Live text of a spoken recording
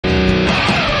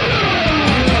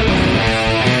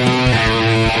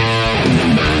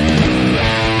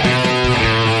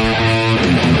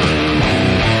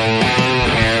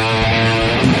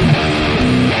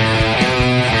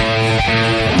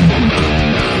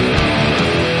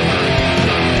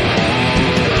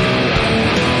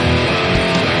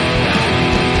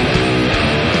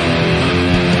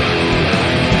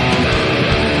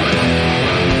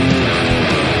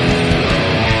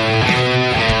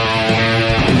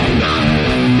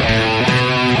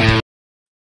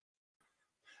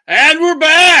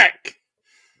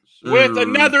with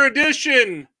another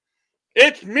edition.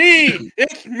 It's me.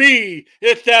 It's me.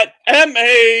 It's that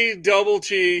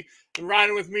M-A-double-T. And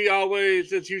riding with me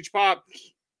always is HugePop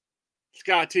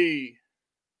Scotty.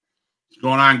 What's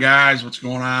going on, guys? What's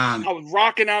going on? I was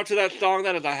rocking out to that song.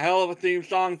 That is a hell of a theme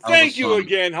song. Thank you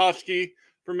again, Husky,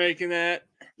 for making that.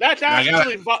 That's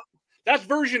actually that's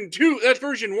version 2. That's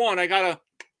version 1. I gotta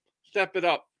step it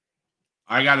up.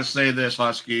 I gotta say this,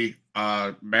 Husky.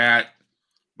 Matt,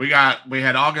 we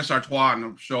had August Artois on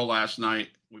the show last night.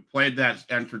 We played that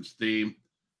entrance theme.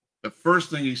 The first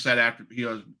thing he said after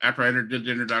I did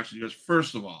the introduction, he goes,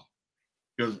 first of all,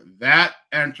 because that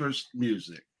entrance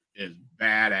music is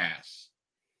badass.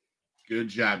 Good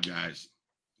job, guys.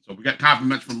 So we got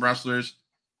compliments from wrestlers.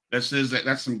 That's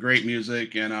some great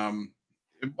music. And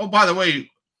oh, by the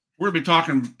way, we're gonna be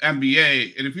talking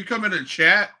NBA. And if you come into the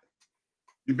chat,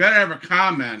 you better have a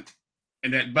comment,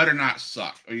 and that better not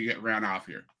suck, or you get ran off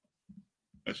here.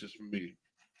 That's just from me,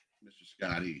 Mr.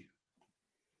 Scotty.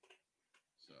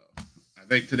 So I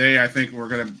think we're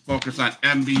gonna focus on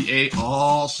NBA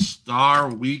All-Star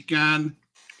Weekend.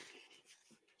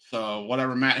 So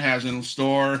whatever Matt has in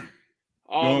store,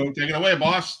 go take it away,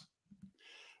 boss.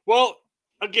 Well,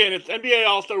 again, it's NBA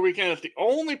All-Star Weekend. It's the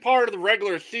only part of the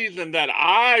regular season that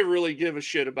I really give a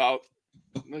shit about,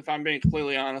 if I'm being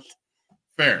completely honest.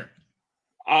 Fair.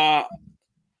 I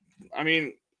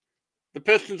mean, the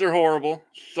Pistons are horrible,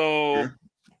 so.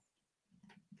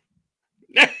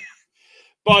 Sure.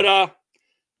 But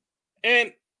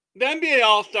and the NBA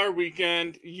All-Star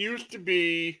Weekend used to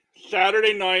be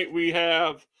Saturday night. We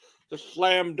have the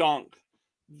slam dunk,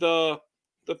 the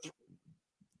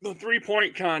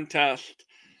 3-point contest.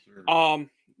 Sure.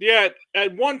 Yeah,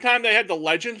 at one time they had the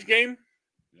Legends game.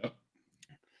 Yep.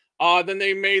 Then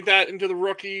they made that into the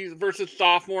rookies versus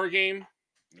sophomore game,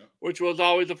 yep, which was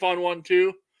always a fun one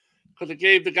too, because it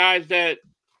gave the guys that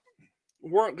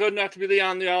weren't good enough to be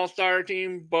on the All-Star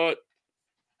team. But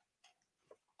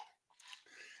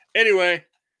anyway,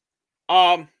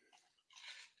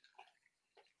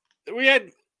 we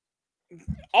had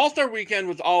All-Star Weekend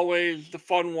was always the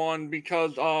fun one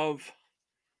because of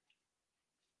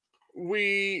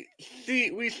we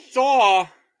saw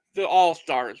the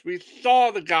All-Stars. We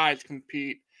saw the guys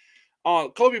compete.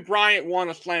 Kobe Bryant won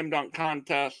a slam dunk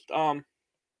contest. We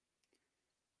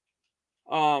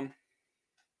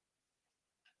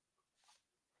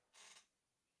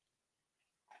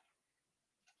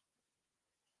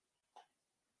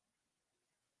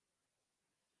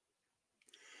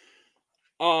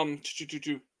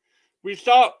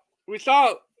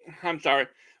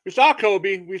saw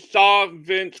Kobe. We saw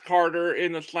Vince Carter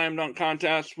in the slam dunk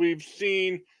contest. We've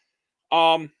seen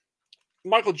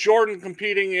Michael Jordan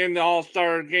competing in the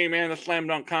All-Star game and the slam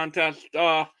dunk contest.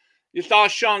 You saw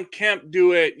Shawn Kemp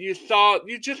do it. You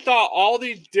just saw all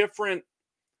these different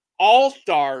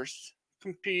All-Stars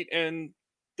compete in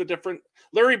the different.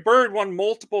 Larry Bird won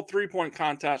multiple 3-point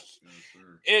contests.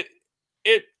 Yes,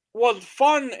 it was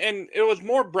fun, and it was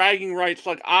more bragging rights.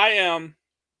 Like I am.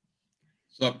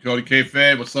 What's up, Cody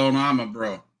Kayfabe? What's going on, my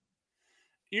bro?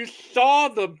 You saw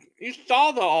the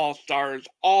All-Stars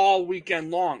all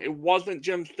weekend long. It wasn't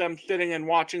just them sitting and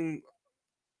watching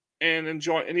and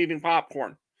enjoying and eating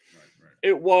popcorn. Right.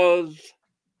 It was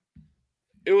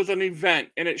an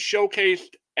event, and it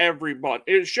showcased everybody.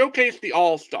 It showcased the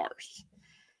All-Stars.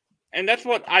 And that's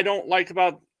what I don't like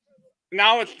about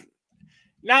now it's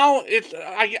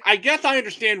I guess I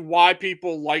understand why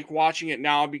people like watching it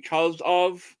now, because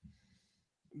of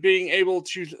being able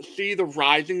to see the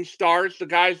rising stars, the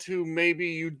guys who maybe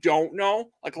you don't know,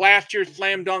 like last year's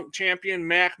slam dunk champion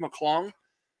Mac McClung.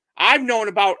 I've known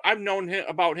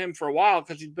about him for a while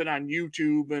because he's been on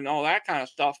YouTube and all that kind of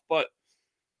stuff. But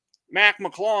Mac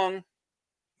McClung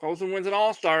goes and wins an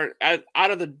All-Star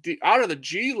out of the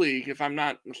G League, if I'm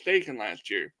not mistaken, last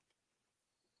year.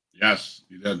 Yes,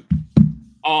 he did.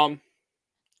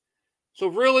 So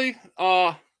really,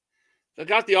 they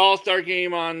got the All-Star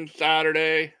game on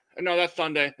Saturday. No, that's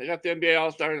Sunday. They got the NBA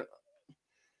All-Star.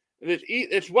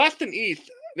 It's West and East.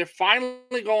 They're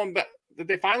finally going back. Did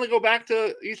they finally go back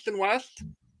to East and West?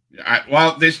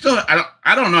 Yeah, they still.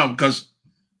 I don't know, because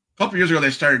a couple years ago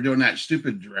they started doing that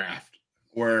stupid draft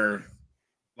where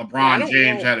LeBron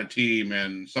James had a team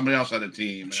and somebody else had a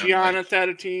team. Giannis had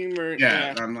a team,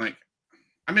 yeah. I'm like,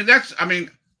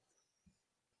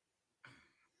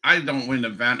 I don't win the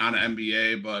event on an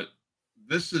NBA, but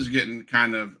this is getting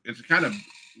kind of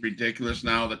ridiculous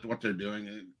now that what they're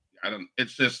doing.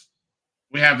 It's just,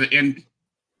 we have 10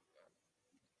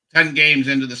 games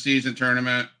into the season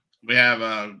tournament. We have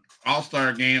a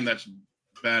All-Star game that's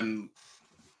been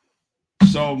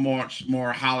so much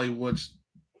more Hollywood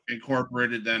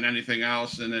incorporated than anything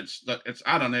else, and it's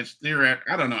I don't know, it's theoretic.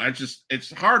 I don't know.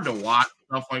 It's hard to watch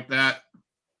stuff like that,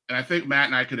 and I think Matt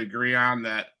and I could agree on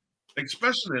that,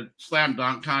 especially the slam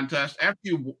dunk contest.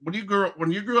 After when you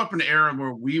grew up in an era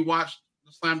where we watched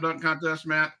the slam dunk contest,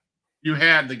 Matt, you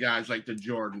had the guys like the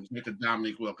Jordans, like the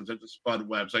Dominique Wilkins, like the Spud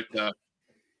Webbs, like the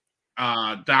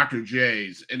Dr.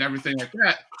 J's, and everything like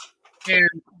that, and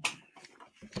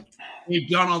we've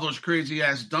done all those crazy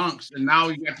ass dunks, and now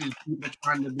you got these people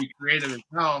trying to be creative as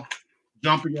hell,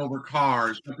 jumping over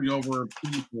cars, jumping over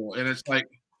people, and it's like,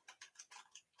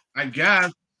 I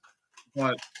guess,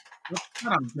 but it's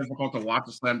kind of difficult to watch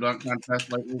a slam dunk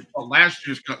contest. Like last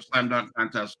year's slam dunk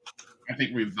contest, I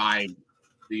think revived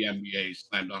the NBA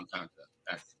slam dunk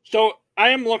contest. So I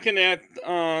am looking at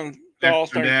the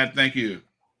All-Star. Dad, thank you.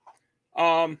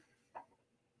 Good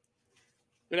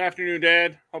afternoon,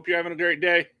 Dad. Hope you're having a great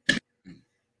day.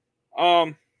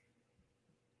 The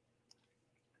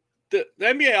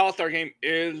NBA All-Star game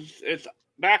it's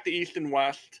back to East and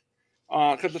West.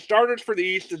 Because the starters for the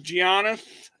East is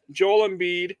Giannis, Joel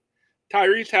Embiid,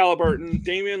 Tyrese Halliburton,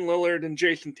 Damian Lillard, and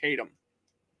Jason Tatum.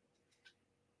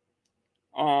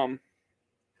 And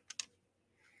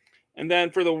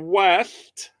then for the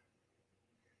West,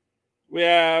 we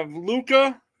have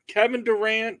Luka, Kevin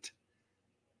Durant,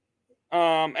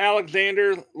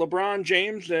 Alexander, LeBron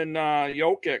James, and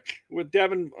Jokic with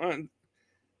Devin.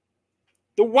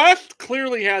 The West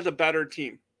clearly has a better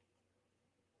team.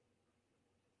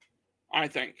 I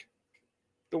think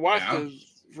the West is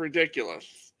ridiculous.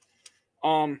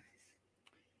 Is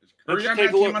Curry on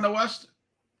that team on the West?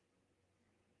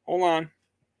 Hold on.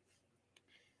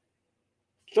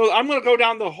 So I'm going to go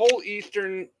down the whole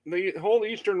Eastern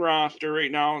roster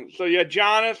right now. So you have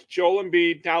Giannis, Joel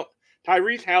Embiid,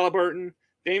 Tyrese Halliburton,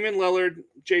 Damian Lillard,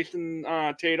 Jason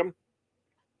Tatum.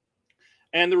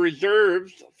 And the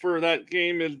reserves for that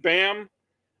game is Bam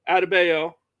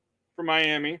Adebayo from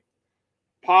Miami,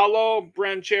 Paolo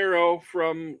Banchero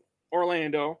from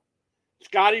Orlando,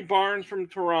 Scotty Barnes from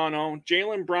Toronto,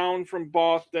 Jaylen Brown from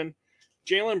Boston,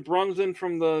 Jalen Brunson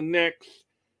from the Knicks,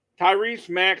 Tyrese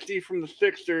Maxey from the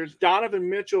Sixers, Donovan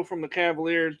Mitchell from the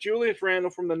Cavaliers, Julius Randle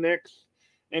from the Knicks,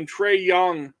 and Trae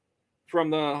Young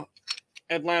from the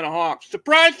Atlanta Hawks.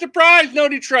 Surprise, surprise, no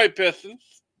Detroit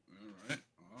Pistons.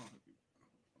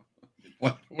 All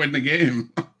right. Win the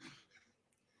game.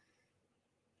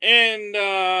 And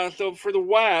so for the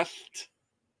West,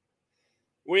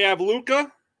 we have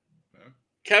Luka,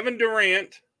 Kevin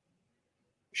Durant,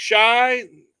 Shai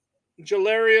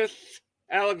Gilgeous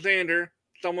Alexander.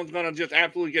 Someone's going to just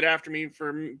absolutely get after me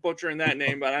for butchering that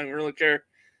name, but I don't really care.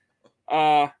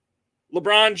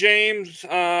 LeBron James,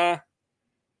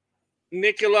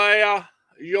 Nikola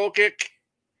Jokic,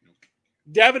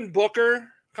 Devin Booker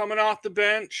coming off the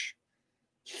bench,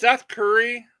 Seth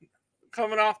Curry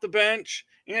coming off the bench,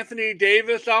 Anthony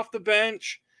Davis off the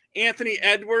bench, Anthony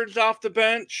Edwards off the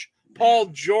bench, Paul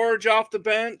George off the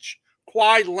bench,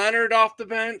 Kawhi Leonard off the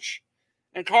bench,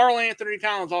 and Karl Anthony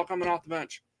Towns all coming off the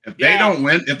bench. If they don't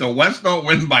win, if the West don't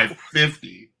win by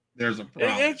 50, there's a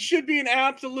problem. It should be an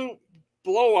absolute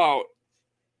blowout.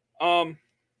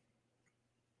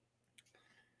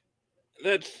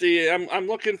 Let's see. I'm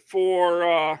looking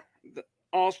for the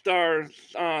All-Star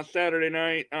Saturday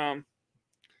night.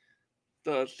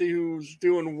 To see who's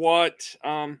doing what.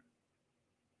 Let's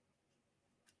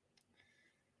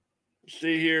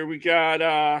see here. We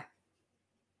got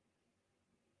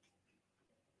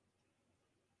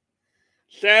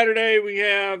Saturday. We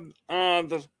have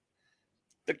the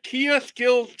Kia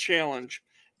Skills Challenge.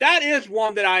 That is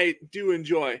one that I do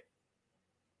enjoy.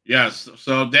 Yes.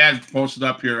 So Dad posted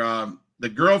up here. The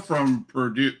girl from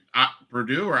Purdue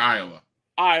or Iowa?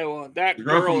 Iowa. That the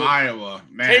girl from Iowa,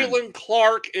 man. Caitlin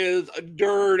Clark is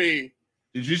dirty.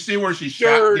 Did you see where she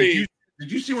shot? Did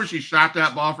you see where she shot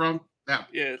that ball from?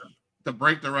 Yes. To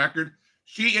break the record.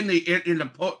 She in the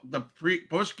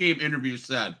post game interview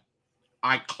said,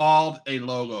 "I called a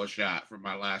logo shot for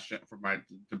my last shot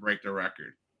to break the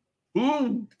record."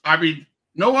 Who? I mean,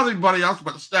 no anybody else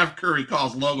but Steph Curry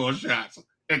calls logo shots.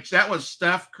 That was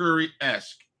Steph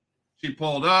Curry-esque. She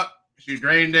pulled up, she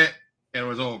drained it, and it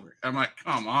was over. I'm like,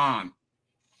 come on.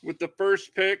 With the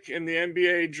first pick in the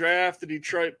NBA draft, the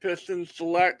Detroit Pistons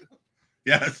select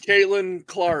Caitlin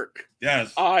Clark.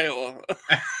 Yes. Iowa.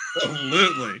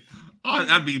 Absolutely.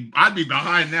 I'd be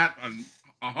behind that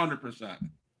 100%.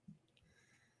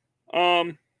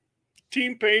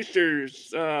 Team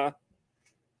Pacers.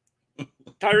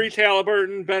 Tyrese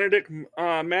Halliburton, Benedict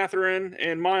Mathurin,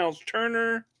 and Miles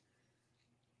Turner.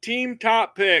 Team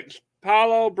top picks: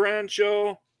 Paolo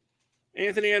Banchero,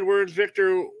 Anthony Edwards,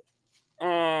 Victor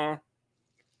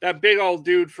that big old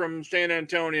dude from San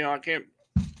Antonio. I can't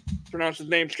pronounce his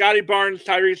name. Scotty Barnes,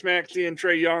 Tyrese Maxey, and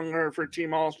Trae Young are for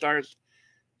Team All-Stars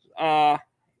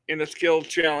in the skills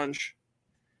challenge.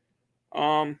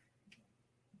 The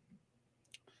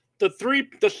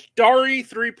Starry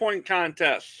three-point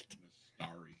contest.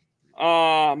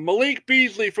 Malik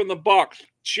Beasley from the Bucks,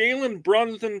 Jalen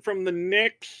Brunson from the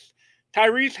Knicks,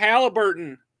 Tyrese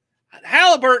Halliburton.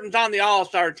 Halliburton's on the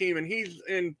All-Star team, and he's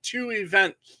in 2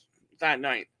 events that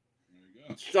night. There you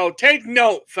go. So take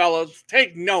note, fellas.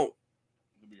 Take note.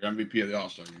 He'll be your MVP of the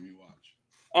All-Star game. You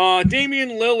watch.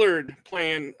 Damian Lillard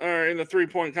playing in the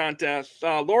three-point contest.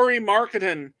 Lauri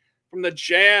Markkanen from the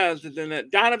Jazz is in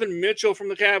it. Donovan Mitchell from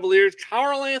the Cavaliers.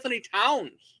 Karl Anthony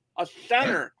Towns, a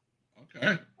center.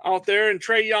 Okay. Out there, and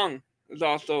Trae Young is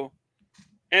also.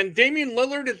 And Damian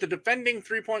Lillard is the defending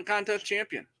three-point contest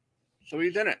champion. So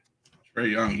he's in it. Trae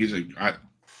Young,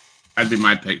 I'd be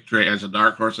my pick. Trae as a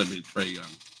dark horse, I'd be Trae Young.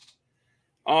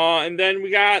 And then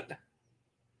we got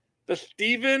the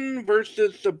Steven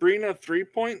versus Sabrina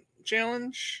three-point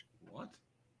challenge. What?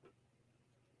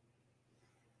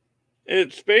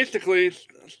 It's basically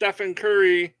Stephen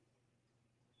Curry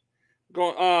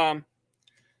going.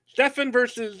 Stephen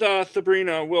versus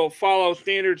Sabrina will follow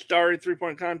standard Starry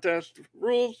three-point contest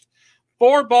rules.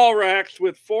 4 ball racks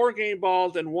with 4 game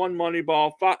balls and 1 money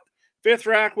ball. 5th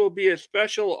rack will be a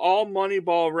special all money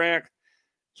ball rack.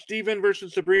 Steven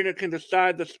versus Sabrina can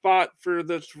decide the spot for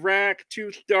this rack.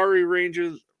 2 Starry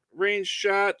range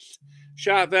shots,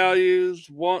 shot values.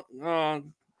 The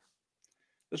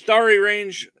Starry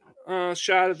range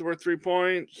shot is worth 3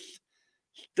 points.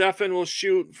 Stephen will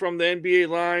shoot from the NBA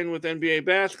line with NBA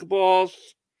basketballs.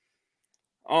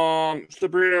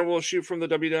 Sabrina will shoot from the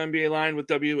WNBA line with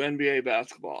WNBA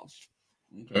basketballs.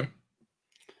 Okay.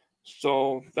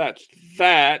 So that's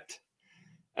that.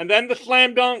 And then the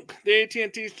slam dunk, the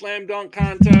AT&T slam dunk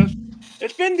contest.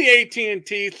 It's been the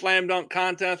AT&T slam dunk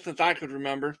contest since I could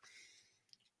remember.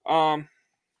 Right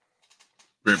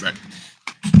back.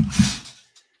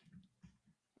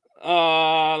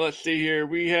 Let's see here.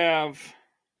 We have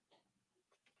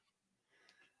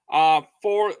I'll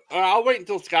wait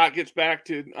until Scott gets back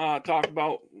to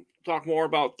talk more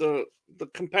about the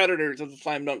competitors of the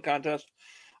slam dunk contest.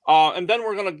 And then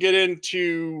we're going to get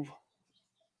into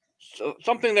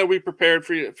something that we prepared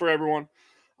for everyone.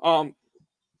 I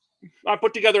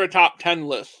put together a top 10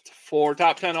 list for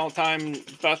top 10 all-time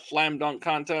best slam dunk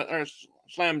contest or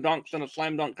slam dunks in a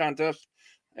slam dunk contest.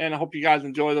 And I hope you guys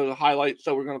enjoy those highlights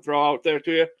that we're going to throw out there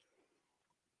to you.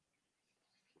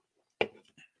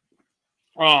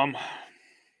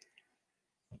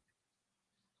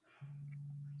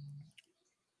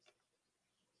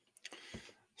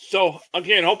 So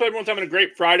again, hope everyone's having a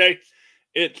great Friday.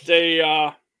 It's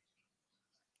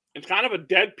kind of a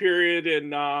dead period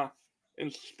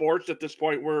in sports at this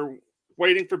point. We're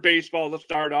waiting for baseball to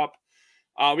start up.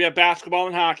 We have basketball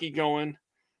and hockey going.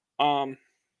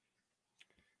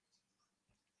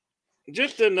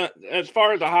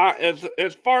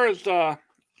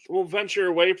 We'll venture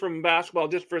away from basketball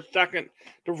just for a second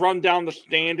to run down the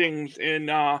standings in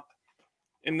the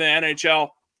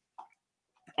NHL.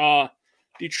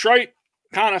 Detroit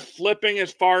kind of slipping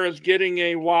as far as getting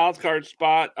a wild card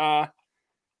spot.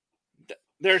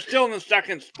 They're still in the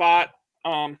second spot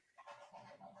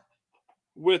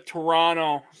with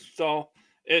Toronto, so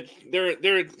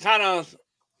they're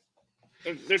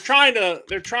trying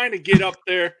to get up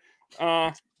there.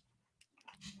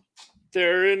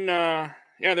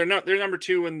 They're number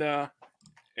 2 in the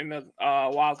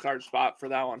wild card spot for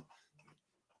that one.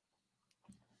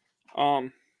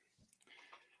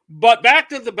 But back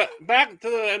to the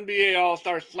NBA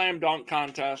All-Star Slam Dunk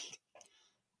Contest.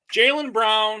 Jaylen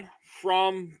Brown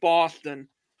from Boston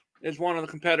is one of the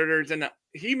competitors, and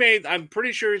I'm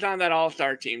pretty sure he's on that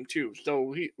All-Star team too.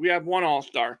 So we have one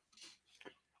All-Star.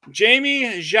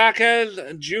 Jamie Jacques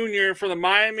Jr. for the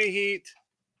Miami Heat.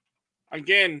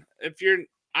 Again,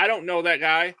 I don't know that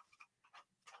guy.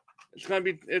 It's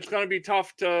gonna be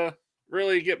tough to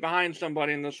really get behind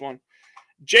somebody in this one.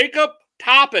 Jacob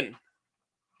Toppin.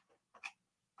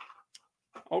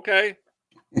 Okay.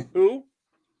 Who?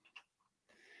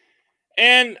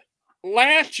 And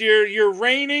last year, your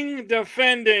reigning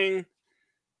defending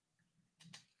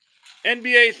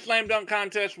NBA Slam Dunk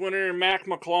Contest winner, Mac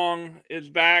McClung, is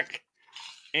back.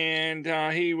 And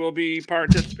he will be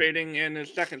participating in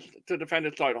his second to defend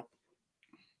his title.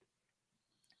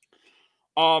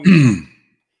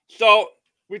 So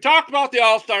we talked about the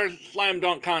All-Star Slam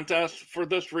Dunk Contest for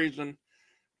this reason,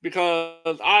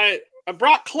 because I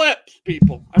brought clips,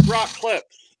 people. I brought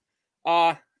clips.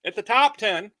 At the top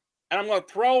 10, and I'm going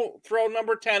to throw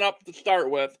number 10 up to start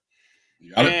with.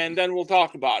 and then we'll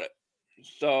talk about it.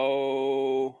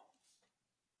 So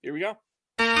here we go.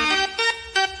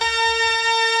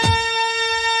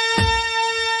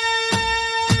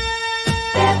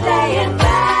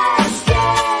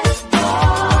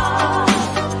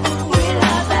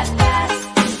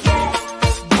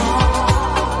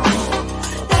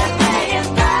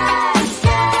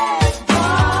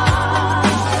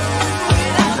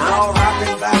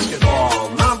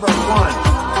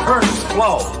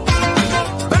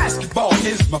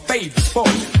 My favorite sport.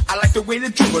 I like the way they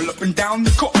dribble up and down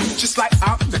the court, just like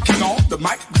I'm the king on the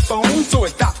microphone. So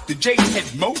it's Dr. J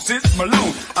and Moses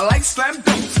Malone. I like slam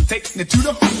dunks and taking it to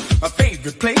the hoop. My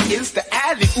favorite play is the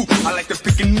alley oop. I like the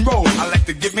pick and roll. I like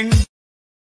the giving.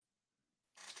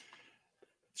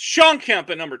 Shawn Kemp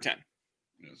at number 10.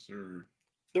 Yes, sir.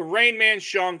 The Rain Man,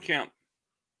 Shawn Kemp.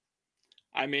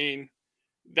 I mean,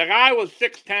 the guy was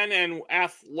 6'10" and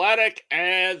athletic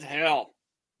as hell.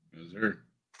 Yes, sir.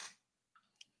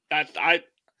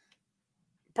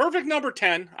 Perfect number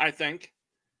 10, I think.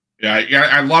 Yeah,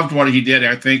 I loved what he did.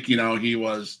 I think, he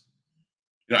was,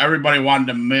 everybody wanted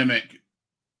to mimic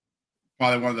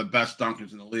probably one of the best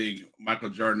dunkers in the league,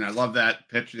 Michael Jordan. I love that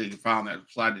picture that you found, that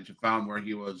slide that you found where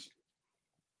he was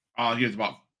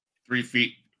about 3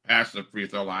 feet past the free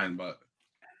throw line, but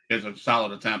it's a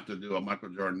solid attempt to do a Michael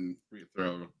Jordan free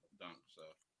throw dunk. So,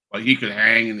 but he could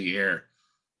hang in the air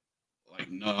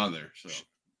like no other. So.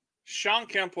 Shawn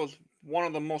Kemp was one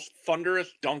of the most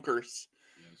thunderous dunkers.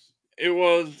 Yes. It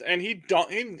was, and he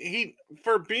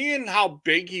for being how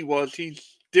big he was, he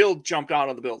still jumped out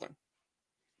of the building.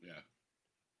 Yeah.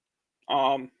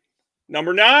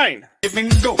 Number 9. Giving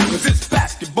go, 'cause it's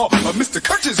basketball. Mr.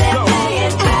 Kurtis flow.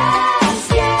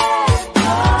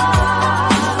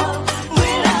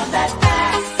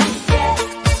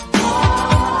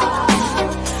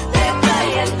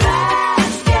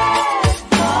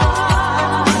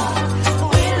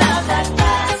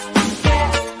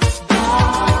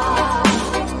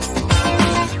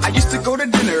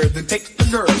 Take the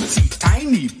girl to see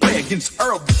Tiny play against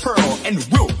Earl the Pearl and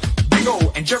Will, Big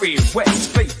O, and Jerry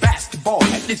West play basketball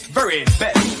at its very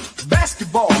best.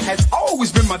 Basketball has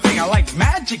always been my thing. I like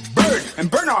Magic Bird and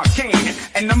Bernard King.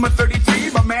 And number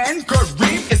 33, my man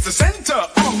Kareem is the center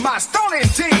on my stunning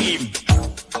team.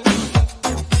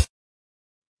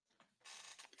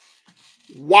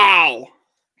 Wow.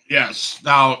 Yes.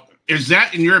 Now, is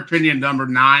that, in your opinion, number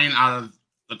 9 out of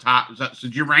the top?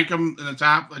 Did you rank him in the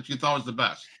top that you thought was the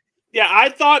best? Yeah, I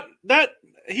thought that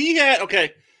he had,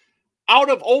 out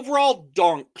of overall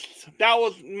dunks, that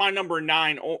was my number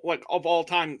 9, like, of all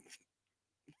time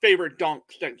favorite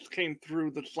dunks that came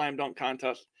through the slam dunk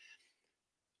contest.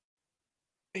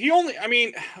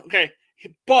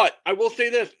 But I will say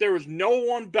this, there was no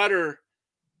one better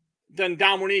than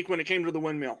Dominique when it came to the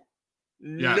windmill.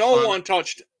 Yes, no one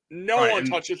touched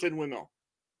this in windmill.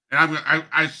 And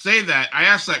I say that, I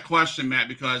asked that question, Matt,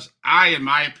 because in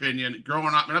my opinion,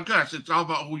 growing up, and of course, it's all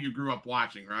about who you grew up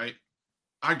watching, right?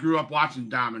 I grew up watching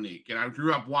Dominique, and I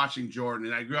grew up watching Jordan,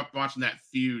 and I grew up watching that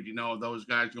feud, those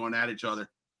guys going at each other.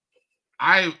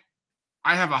 I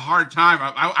have a hard time.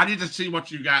 I need to see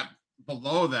what you got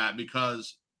below that,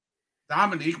 because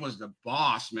Dominique was the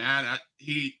boss, man.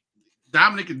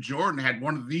 Dominique and Jordan had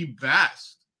one of the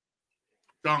best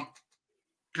dunk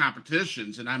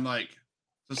competitions, and I'm like,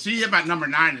 to see him at number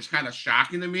 9 is kind of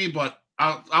shocking to me, but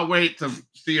I'll wait to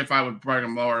see if I would bring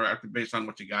him lower based on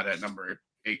what you got at number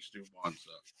 8 to 1.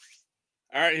 So.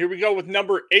 All right, here we go with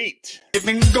number 8.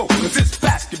 Giving go, 'cause it's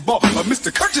basketball.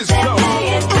 Mr. Kurtis flow.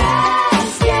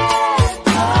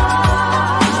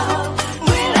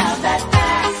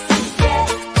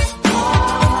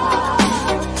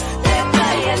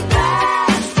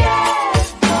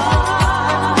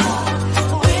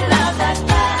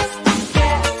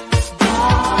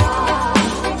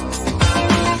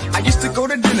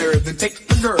 Take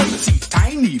the girl to see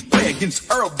Tiny play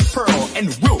against Earl the Pearl and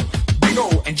Will, Big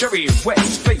O, and Jerry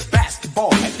West play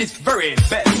basketball at its very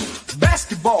best.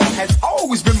 Basketball has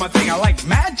always been my thing. I like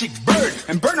Magic Bird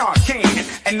and Bernard King.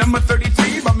 And number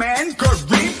 33, my man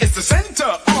Kareem is the center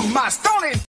on my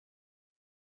stunning.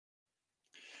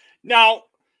 Now,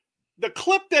 the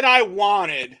clip that I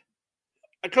wanted,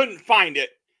 I couldn't find it.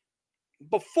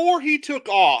 Before he took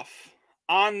off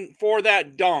for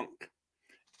that dunk,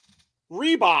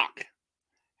 Reebok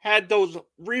had those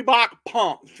Reebok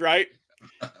pumps, right?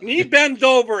 And he bends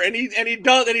over and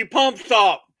he pumps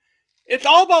up. It's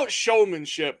all about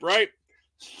showmanship, right?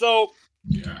 So,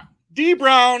 yeah. D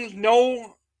Brown's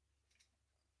the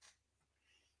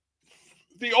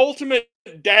ultimate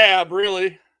dab,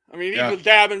 really. I mean, he was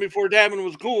dabbing before dabbing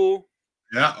was cool.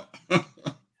 Yeah.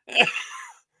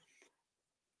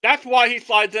 That's why he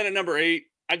slides in at number 8.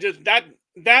 I just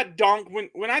that dunk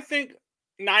when I think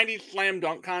 90s slam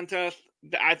dunk contest,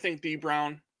 I think D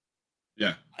Brown.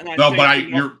 Yeah. And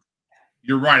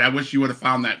you're right. I wish you would have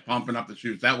found that pumping up the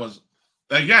shoes. That was,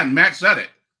 again, Matt said it,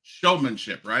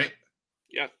 showmanship, right?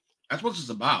 Yeah. That's what it's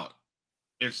about.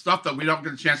 It's stuff that we don't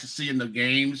get a chance to see in the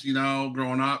games,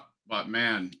 growing up. But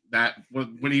man, that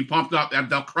when he pumped up,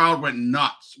 the crowd went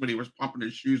nuts when he was pumping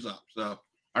his shoes up. So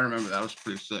I remember that was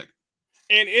pretty sick.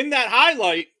 And in that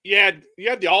highlight, you had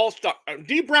the All-Star.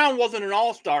 D Brown wasn't an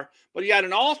All-Star, but he had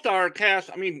an All-Star cast.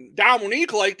 I mean,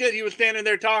 Dominique liked it. He was standing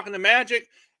there talking to Magic,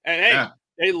 and hey,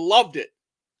 they loved it.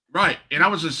 Right. And I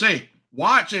was going to say,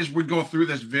 watch as we go through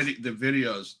the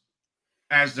videos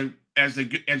as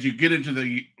you get into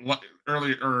the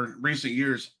early or recent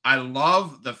years. I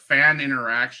love the fan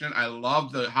interaction. I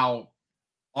love how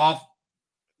off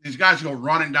these guys go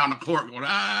running down the court going,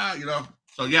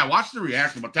 So, yeah, watch the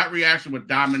reaction. But that reaction with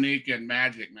Dominique and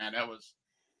Magic, man, that was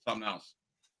something else.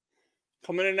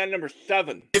 Coming in at number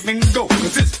 7. Give and go,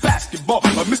 because it's basketball.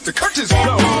 Mr. Kurtis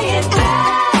flow.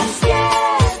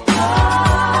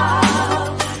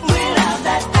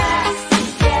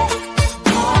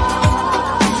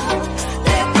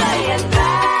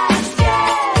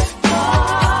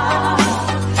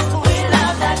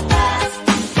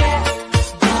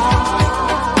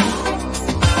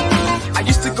 I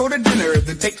used to go to dinner,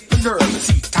 then take the girl to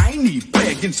see Tiny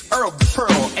play against Earl the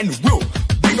Pearl and Will.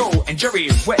 And Jerry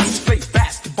West play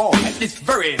basketball at its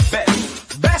very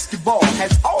best. Basketball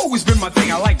has always been my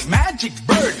thing. I like Magic,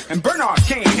 Bird, and Bernard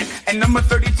King. And number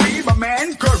 33, my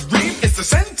man, Kareem is the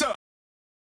center.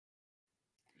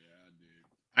 Yeah, dude.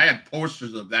 I had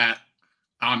posters of that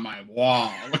on my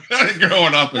wall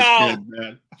growing up as a kid,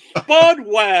 man. Bud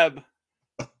Webb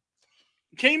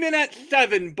came in at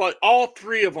 7, but all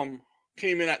 3 of them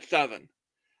came in at 7.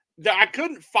 I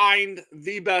couldn't find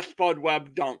the best Bud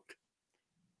Webb dunk.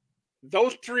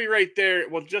 Those 3 right there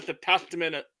was just a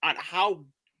testament on how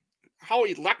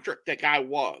electric that guy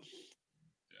was.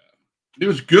 Yeah. He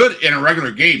was good in a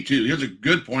regular game, too. He was a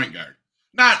good point guard.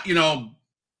 Not,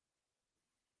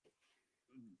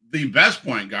 the best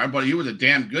point guard, but he was a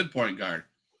damn good point guard.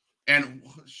 And,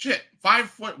 5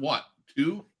 foot what?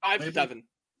 2? 5'7".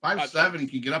 5'7",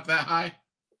 can get up that high?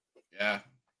 Yeah.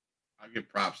 I give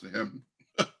props to him.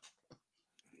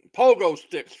 Pogo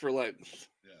sticks for legs.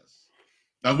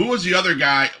 Now, who was the other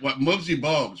guy? Muggsy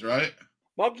Bogues, right?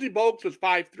 Muggsy Bogues was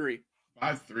 5'3".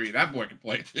 5'3". That boy can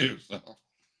play too. So,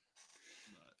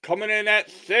 coming in at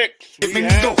 6, we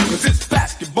have... Because it's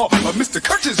basketball, Mr.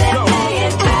 Kurtis flow.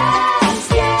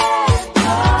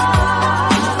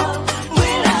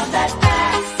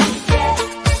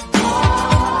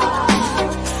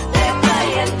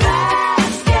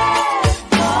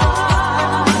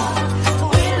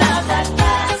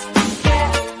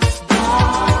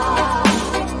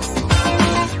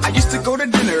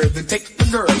 Take the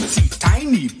girl to see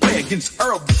Tiny play against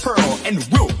Earl the Pearl and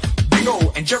Will. Big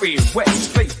O and Jerry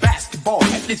West play basketball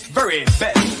at its very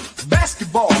best.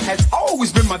 Basketball has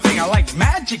always been my thing. I like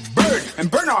Magic, Bird, and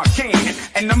Bernard King.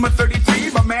 And number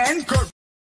 33, my man, Kurt.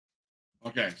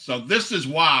 Okay, so this is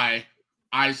why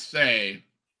I say,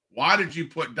 why did you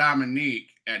put Dominique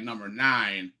at number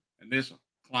 9 and this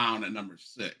clown at number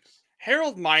 6?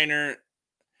 Harold Miner.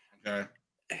 Okay.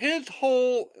 That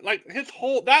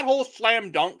whole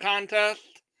slam dunk contest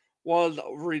was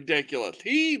ridiculous.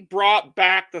 He brought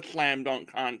back the slam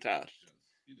dunk contest. Yes,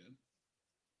 he did.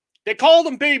 They called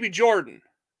him Baby Jordan.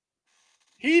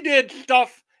 He did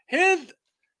stuff.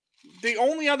 The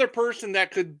only other person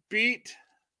that could beat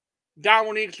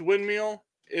Dominique's windmill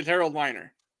is Harold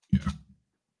Miner. Yeah.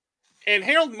 And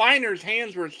Harold Miner's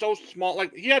hands were so small,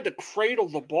 like he had to cradle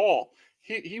the ball.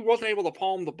 He wasn't able to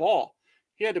palm the ball.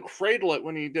 He had to cradle it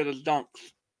when he did his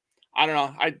dunks. I don't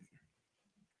know.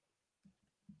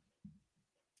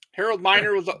 Harold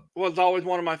Miner was always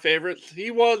one of my favorites. He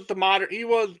was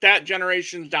that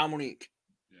generation's Dominique.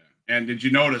 Yeah. And did you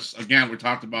notice, again, we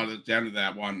talked about it at the end of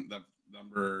that one, the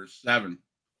number 7,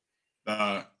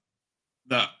 the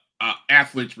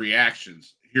athletes'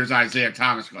 reactions. Here's Isaiah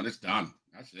Thomas going, it's done.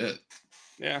 That's it.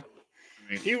 Yeah.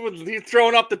 I mean, he's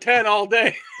throwing up the 10 all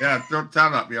day. Yeah, throw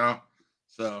 10 up,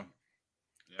 So,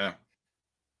 yeah.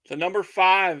 So number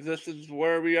 5, this is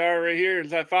where we are right here.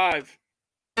 Is that 5?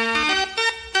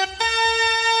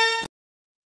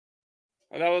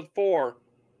 And that was 4.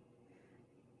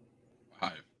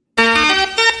 5.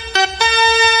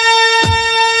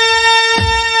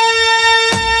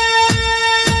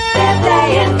 They're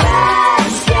playing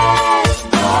basketball.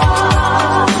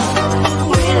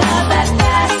 We love that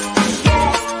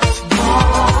basketball.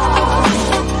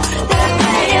 They're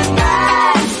playing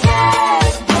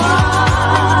basketball.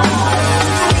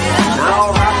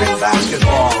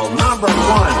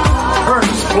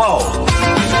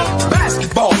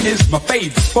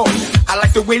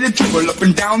 to dribble up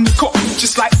and down the court,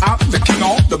 just like I'm the king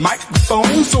on the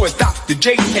microphone. So it's Dr.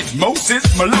 J and Moses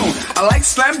Malone. I like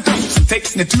slam dunks and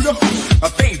taking it to the hoop. My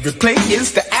favorite play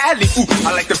is the alley-oop.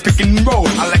 I like the pick and roll.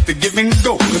 I like the give and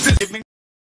go. 'Cause it's giving.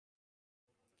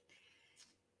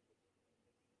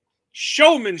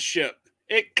 Showmanship.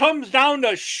 It comes down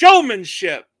to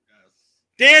showmanship.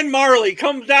 Dan Marley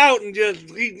comes out and just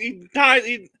he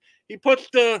puts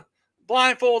the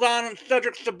blindfold on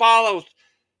Cedric Ceballos.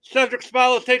 Cedric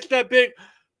Ceballos takes that big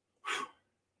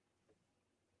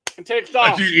and takes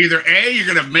off. But either A, you're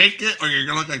gonna make it, or you're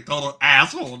gonna look like a total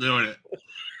asshole doing it.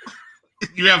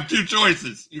 You have two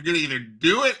choices. You're gonna either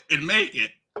do it and make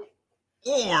it,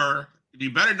 or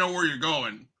you better know where you're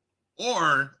going,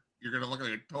 or you're gonna look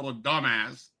like a total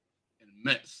dumbass and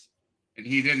miss. And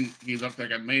he didn't. He looked like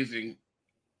amazing.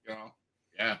 You know,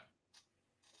 yeah.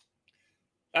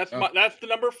 That's the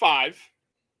number 5.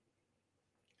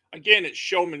 Again, it's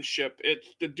showmanship. It's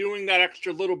the doing that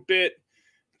extra little bit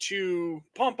to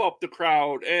pump up the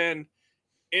crowd and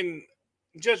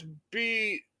just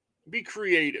be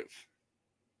creative.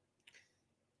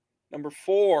 Number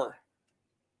 4.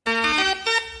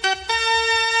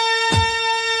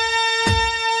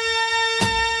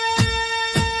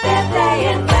 They're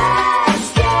playing basketball.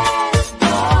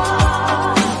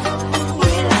 We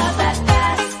love that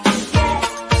basketball.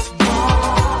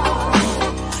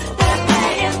 They're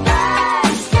playing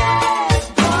basketball.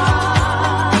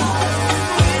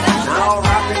 Now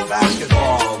rapping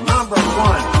basketball, number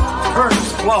 1,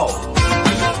 Kurtis Blow.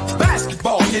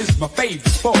 Basketball is my favorite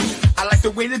sport. I like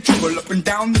the way they dribble up and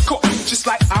down the court, just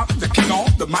like I'm the king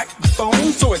on the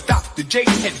microphone. So it's Dr. J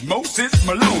and Moses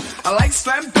Malone. I like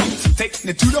slam dunks and taking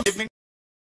it to the giving.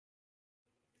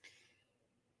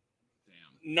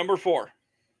 Number 4.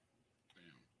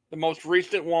 The most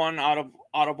recent one out of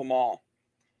them all.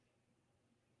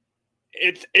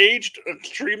 It's aged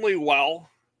extremely well,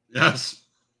 Yes.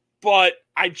 but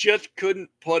I just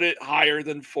couldn't put it higher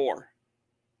than 4.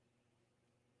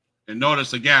 And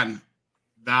notice again,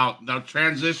 now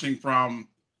transitioning from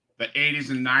the 80s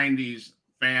and 90s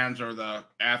fans or the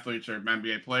athletes or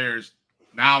NBA players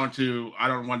now into, I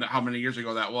don't know how many years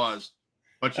ago that was,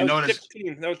 but you notice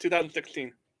 16. That was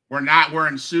 2016. we're not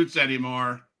wearing suits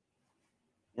anymore.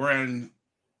 We're in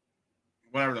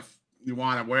whatever you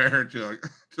want to wear to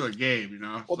a game, you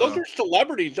know. Well, those are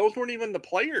celebrities. Those weren't even the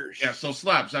players. Yeah, so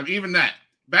celebs. I mean, even that.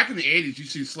 Back in the 80s, you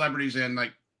see celebrities in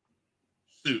like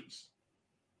suits.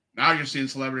 Now you're seeing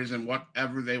celebrities in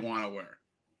whatever they want to wear.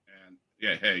 And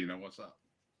yeah, hey, you know what's up?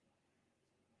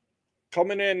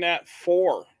 Coming in at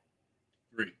 4.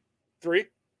 3. 3?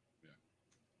 Yeah.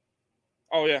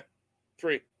 Oh, yeah.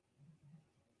 3.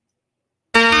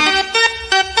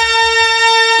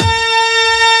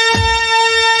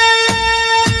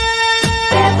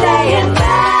 They're playing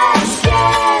basketball.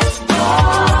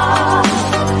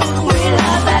 We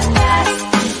love that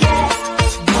basketball.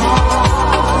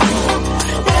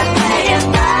 They're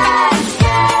playing basketball.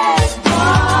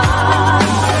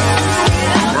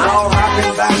 Now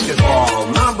rapping basketball,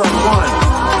 number 1,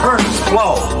 Kurtis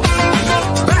Blow.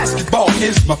 Basketball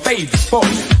is my favorite sport.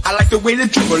 I like the way they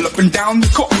dribble up and down the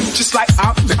court, just like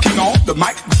I'm the king on the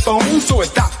microphone. So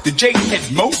it's Dr. J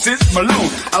and Moses Malone.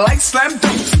 I like slam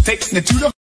dunks and taking it to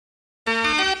the.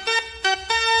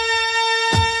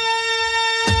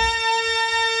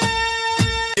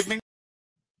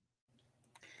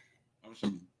 That was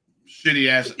some shitty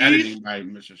ass editing by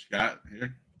Mr. Scott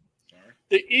here. Sorry.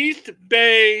 The East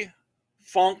Bay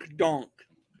Funk Dunk.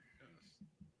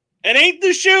 It ain't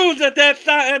the shoes that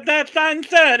sign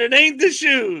said. It ain't the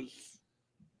shoes.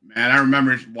 Man, I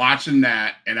remember watching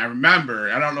that, and I don't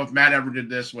know if Matt ever did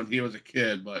this when he was a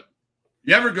kid, but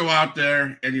you ever go out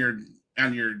there and you're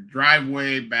on your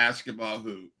driveway basketball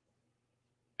hoop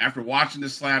after watching the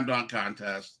slam dunk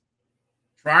contest,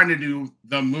 trying to do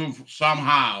the move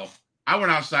somehow. I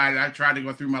went outside and I tried to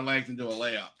go through my legs and do a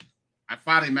layup. I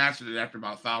finally mastered it after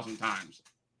about 1,000 times.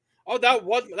 Oh, that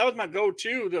was my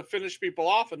go-to to finish people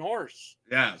off in horse.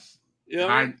 Yes.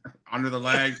 Yeah. Under the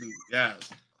legs, and yes.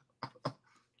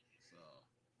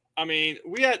 I mean,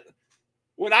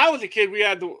 when I was a kid, we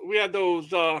had those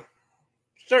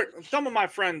some of my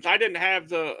friends. I didn't have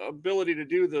the ability to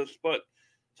do this, but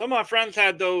some of my friends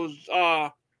had those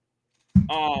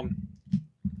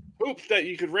hoops that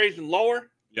you could raise and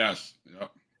lower. Yes.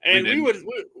 Yep. And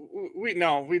we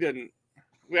didn't.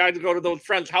 We had to go to those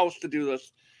friends' house to do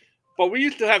this. But we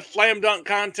used to have slam dunk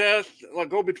contests, like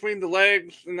go between the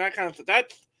legs and that kind of stuff.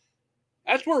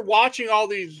 That's where watching all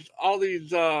these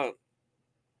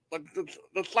like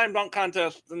the slam dunk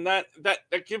contest, and that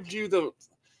gives you the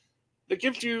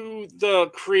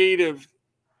creative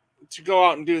to go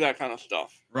out and do that kind of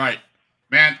stuff. Right.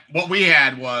 Man, what we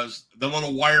had was the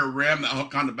little wire rim that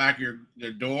hooked on the back of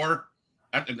your door,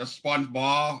 and the sponge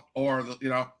ball, or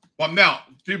But Mel,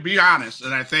 to be honest,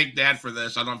 and I thank Dad for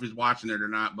this. I don't know if he's watching it or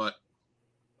not, but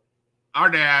our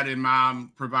dad and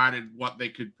mom provided what they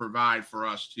could provide for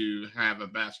us to have a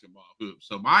basketball hoop.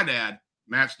 So my dad,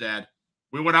 Matt's dad,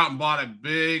 we went out and bought a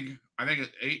big, I think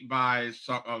it's 8 by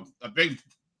a big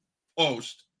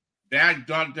post. Dad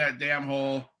dug that damn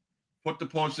hole, put the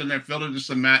post in there, filled it with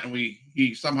cement, and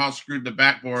he somehow screwed the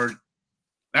backboard.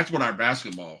 That's what our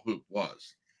basketball hoop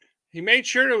was. He made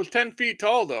sure it was 10 feet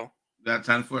tall, though. That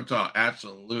 10 foot tall,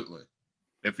 absolutely.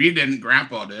 If he didn't,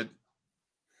 Grandpa did.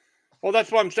 Well,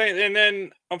 that's what I'm saying. And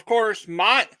then, of course,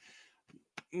 my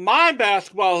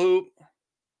basketball hoop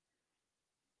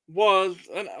was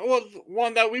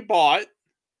one that we bought,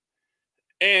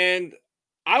 and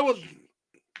I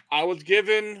was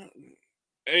given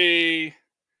a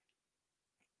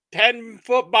 10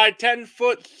 foot by 10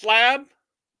 foot slab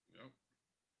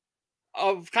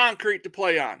of concrete to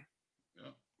play on.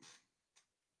 Yep.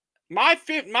 My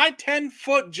 10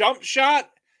 foot jump shot,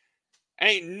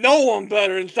 ain't no one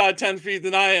better inside 10 feet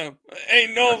than I am.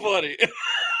 Ain't nobody.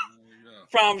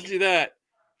 Promise you that.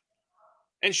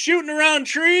 And shooting around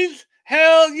trees,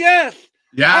 hell yes.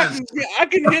 Yes. I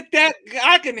can hit that.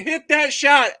 I can hit that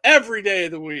shot every day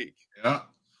of the week. Yeah.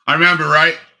 I remember,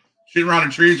 right? Shooting around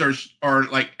the trees or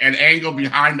like an angle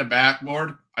behind the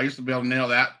backboard. I used to be able to nail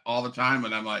that all the time.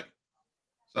 And I'm like,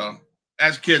 so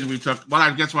as kids,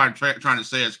 I guess what I'm trying to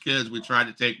say, as kids, we tried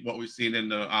to take what we've seen in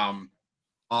the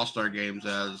All-Star games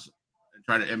and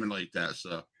try to emulate that.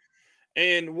 So,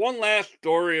 and one last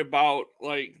story about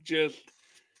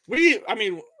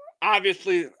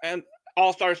obviously, and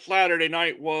All-Star Saturday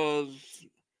night was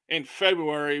in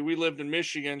February. We lived in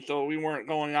Michigan, so we weren't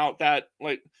going out that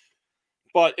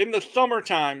but in the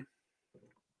summertime,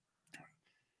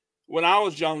 when I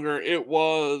was younger,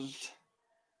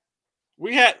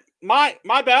 we had my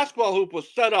basketball hoop was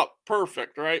set up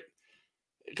perfect, right?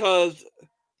 Because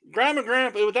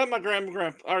it was at my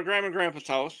our grandma and grandpa's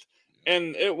house,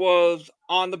 and it was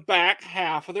on the back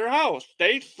half of their house.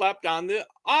 They slept on the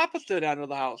opposite end of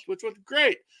the house, which was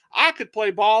great. I could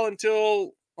play ball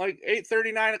until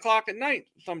 8:30, 9 o'clock at night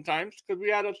sometimes because we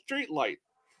had a street light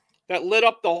that lit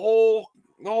up the whole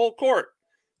court.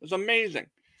 It was amazing.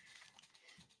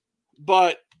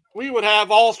 But we would have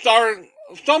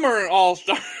summer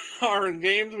all-star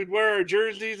games. We'd wear our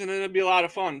jerseys, and it'd be a lot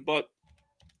of fun. But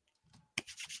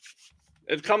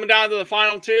it's coming down to the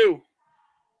final two.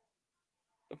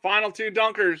 The final two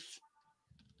dunkers.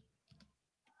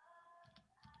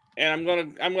 And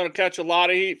I'm gonna catch a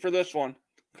lot of heat for this one.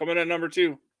 Coming at number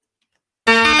 2.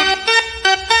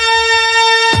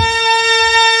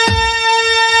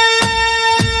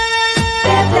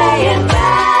 They're playing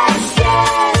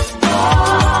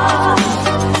basketball.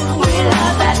 We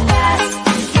love that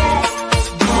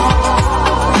basketball.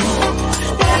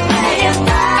 They're playing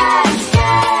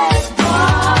basketball.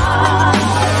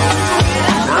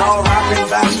 Now rapping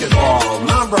basketball,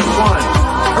 number 1,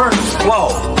 Kurtis Blow.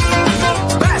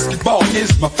 Basketball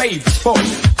is my favorite sport.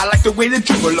 I like the way they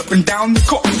dribble up and down the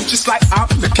court. Just like I'm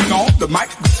the king on the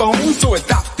microphone, so it's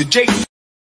Dr. J.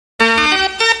 They're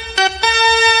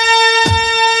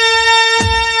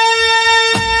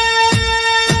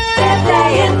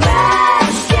playing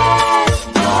basketball.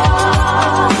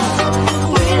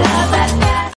 We love that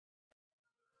basketball.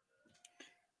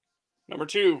 Number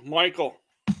 2, Michael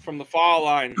from the foul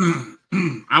line.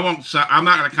 I'm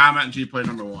not going to comment until you play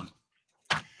number 1.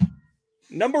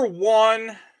 Number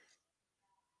 1.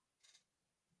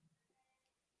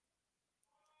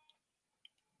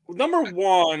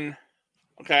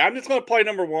 Okay, I'm just going to play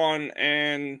number 1,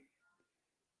 and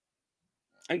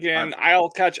again, I'll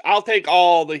take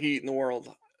all the heat in the world.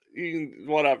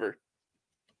 Whatever.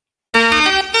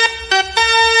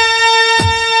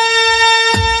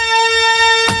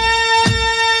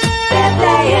 They're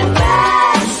playing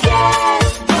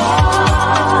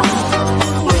basketball.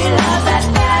 We love that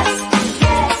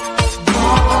basketball.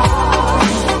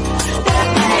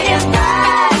 They're playing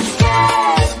basketball.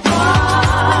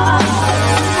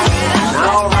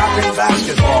 Now rapping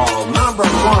basketball, number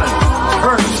 1,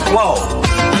 Kurtis Blow.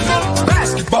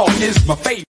 Basketball is my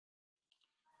favorite.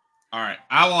 All right.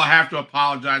 I will have to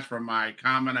apologize for my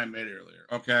comment I made earlier.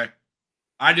 Okay.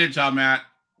 I did tell Matt,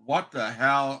 what the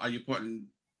hell are you putting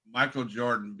Michael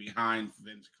Jordan behind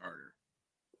Vince Carter?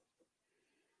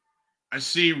 I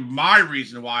see my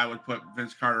reason why I would put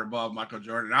Vince Carter above Michael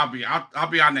Jordan. I'll be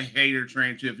on the hater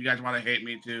train too. If you guys want to hate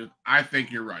me too, I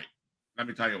think you're right. Let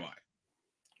me tell you why.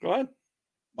 Go ahead.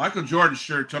 Michael Jordan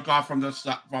sure took off from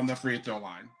the free throw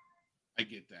line. I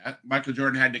get that. Michael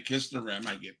Jordan had to kiss the rim.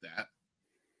 I get that.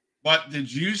 But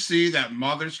did you see that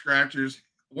Mother Scratcher's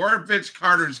where Vince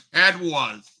Carter's head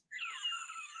was?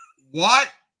 What?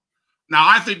 Now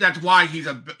I think that's why he's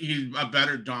a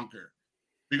better dunker.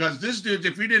 Because this dude,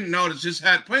 if you didn't notice, his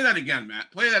head. Play that again,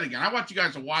 Matt. Play that again. I want you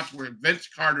guys to watch where Vince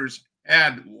Carter's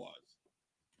head was.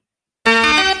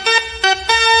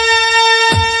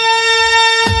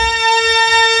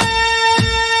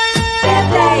 They're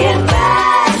playing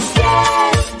basketball.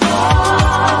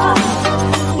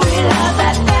 We love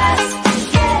that basketball.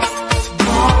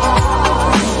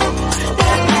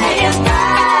 They're playing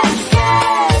basketball.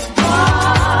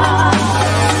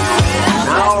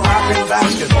 Now rapping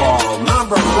basketball,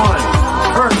 number 1,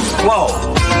 Kurtis Blow.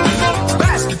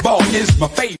 Basketball is my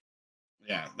favorite.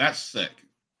 Yeah, that's sick.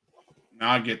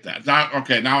 Now I get that.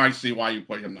 Now I see why you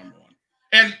put him number 1.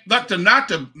 And not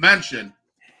to mention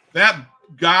that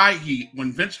guy,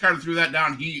 when Vince Carter threw that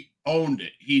down, he owned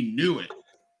it. He knew it.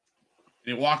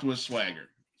 And he walked with swagger.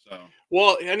 So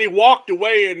Well, and he walked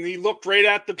away and he looked right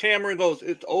at the camera and goes,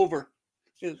 "It's over.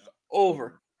 It's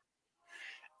over."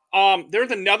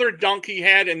 There's another dunk he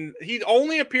had, and he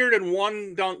only appeared in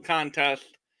one dunk contest,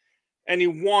 and he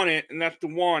won it, and that's the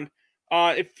one.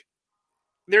 If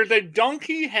there's a dunk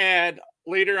he had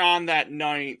later on that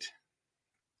night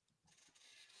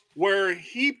where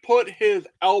he put his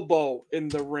elbow in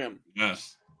the rim.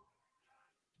 yes.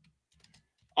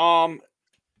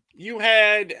 You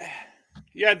had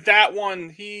that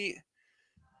one.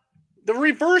 The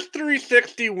reverse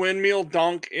 360 windmill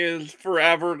dunk is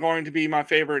forever going to be my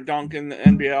favorite dunk in the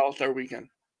NBA All-Star Weekend.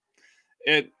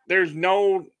 There's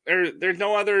no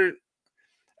other.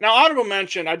 Now, honorable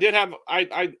mention, I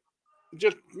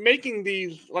just making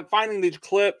these, like finding these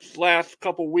clips last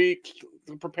couple weeks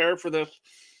to prepare for this.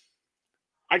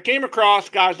 I came across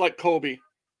guys like Kobe.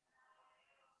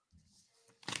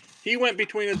 He went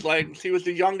between his legs. He was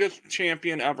the youngest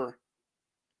champion ever.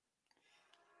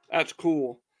 That's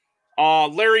cool.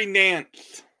 Larry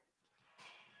Nance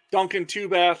dunking 2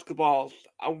 basketballs.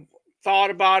 I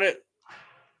thought about it.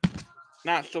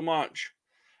 Not so much.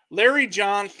 Larry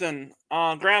Johnson,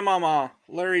 grandmama,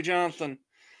 Larry Johnson,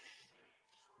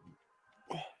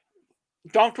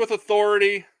 dunked with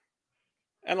authority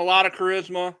and a lot of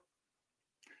charisma.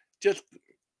 Just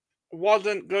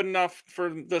wasn't good enough for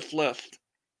this list.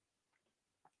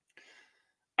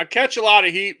 I catch a lot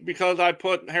of heat because I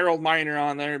put Harold Miner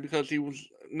on there because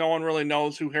no one really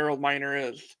knows who Harold Miner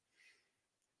is.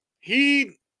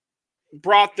 He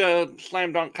brought the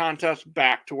slam dunk contest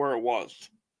back to where it was.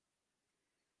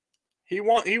 He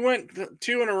went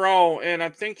 2 in a row, and I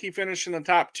think he finished in the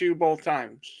top 2 both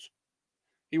times.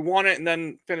 He won it and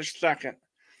then finished second.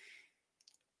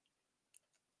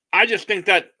 I just think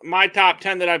that my top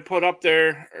 10 that I put up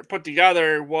there, or put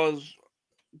together, was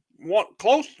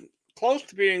close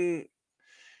to being.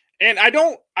 And I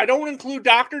don't include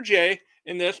Dr. J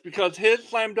in this because his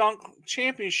slam dunk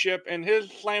championship and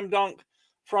his slam dunk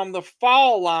from the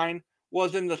foul line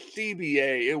was in the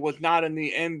CBA. It was not in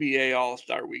the NBA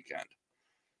All-Star Weekend.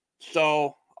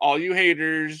 So all you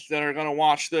haters that are going to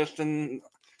watch this and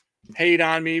hate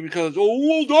on me because,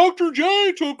 well, Dr.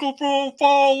 J took a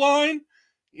foul line.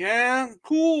 Yeah,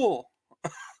 cool.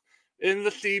 In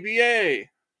the CBA.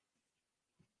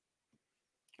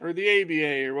 Or the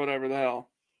ABA or whatever the hell.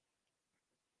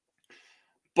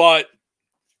 But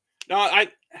no,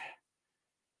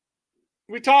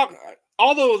 we talk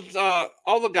all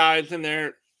the guys in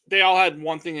there, they all had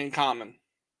one thing in common.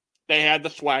 They had the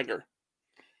swagger.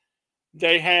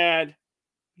 They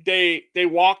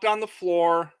walked on the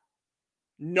floor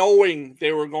knowing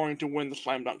they were going to win the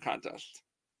slam dunk contest.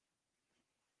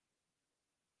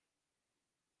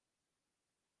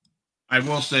 I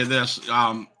will say this.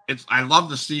 I love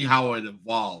to see how it's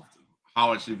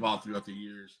evolved throughout the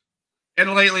years.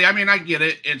 And lately, I mean, I get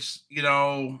it. It's,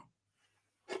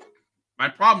 my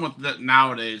problem with that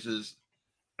nowadays is,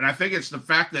 and I think it's the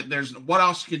fact that what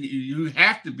else can you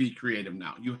have to be creative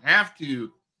now. You have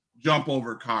to jump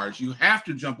over cars. You have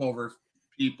to jump over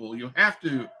people. You have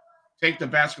to take the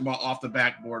basketball off the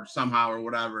backboard somehow or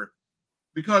whatever.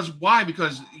 Because why?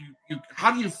 Because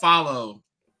how do you follow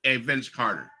a Vince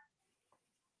Carter?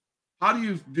 How do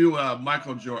you do a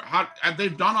Michael Jordan?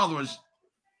 They've done all those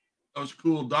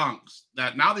cool dunks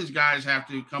that now these guys have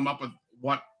to come up with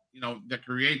the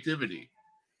creativity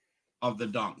of the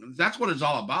dunk. And that's what it's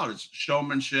all about. It's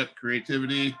showmanship,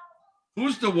 creativity.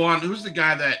 Who's the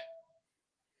guy that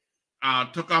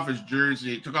took off a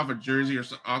jersey or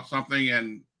something,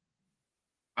 and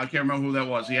I can't remember who that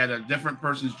was. He had a different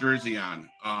person's jersey on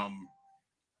a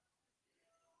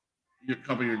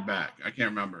couple years back. I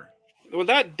can't remember. Was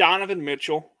that Donovan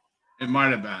Mitchell? It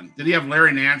might have been. Did he have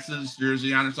Larry Nance's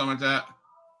jersey on or something like that?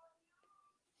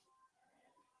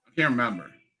 I can't remember.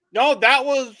 No, that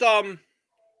was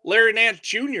Larry Nance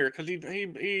Jr. because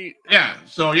he Yeah.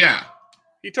 So yeah.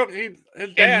 he took his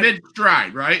In dad. mid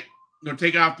stride, right? You know,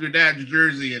 take off your dad's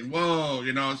jersey and whoa,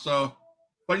 you know. So,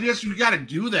 but yes, you got to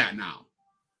do that now,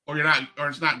 or you're not, or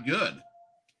it's not good.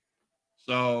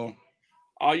 So.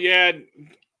 Oh yeah,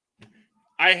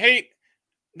 I hate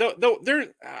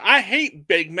I hate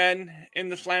big men in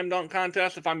the slam dunk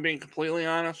contest. If I'm being completely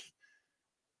honest,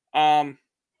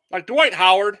 like Dwight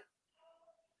Howard,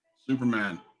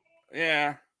 Superman.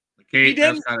 yeah, Kate,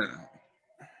 didn't. that's kind of.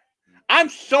 I'm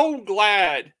so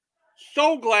glad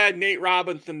Nate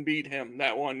Robinson beat him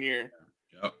that one year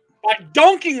Yep. by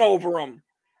dunking over him.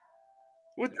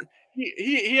 With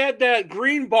he had that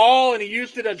green ball and he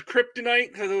used it as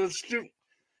kryptonite because it was stupid.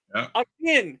 Yep.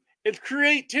 Again, it's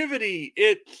creativity,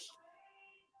 it's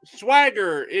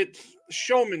swagger, it's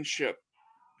showmanship.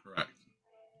 Correct.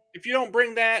 If you don't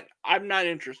bring that, I'm not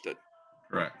interested.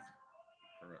 Correct.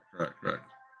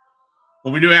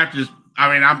 Well, we do have to.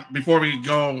 Before we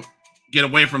go get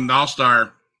away from the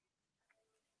All-Star.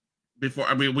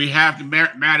 We have to.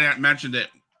 Matt mentioned it.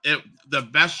 The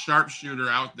best sharpshooter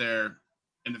out there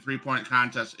in the 3-point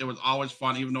contest. It was always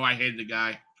fun, even though I hated the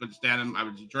guy. Couldn't stand him. I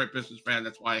was a Detroit Pistons fan.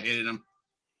 That's why I hated him.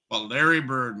 But Larry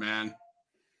Bird, man,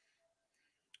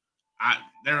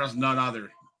 there was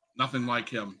nothing like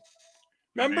him.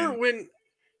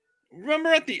 Remember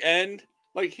at the end,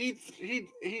 like he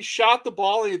shot the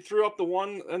ball and he threw up the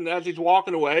one, and as he's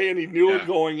walking away, and he knew it was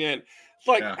going in. It's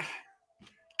like,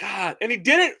 God, and he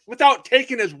did it without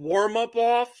taking his warm up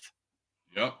off.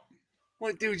 Yep.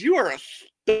 Like, dude, you are a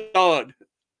stud.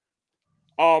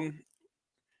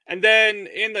 And then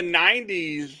in the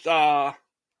 90s,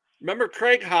 remember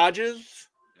Craig Hodges?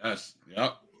 Yes.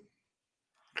 Yep.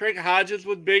 Craig Hodges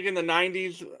was big in the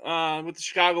 90s with the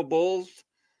Chicago Bulls.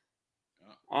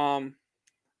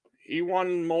 He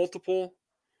won multiple.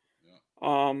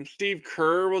 Steve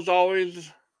Kerr was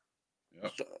always.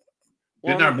 Yep.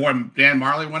 Didn't our boy Dan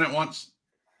Marley win it once?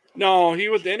 No, he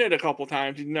was in it a couple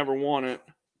times. He never won it.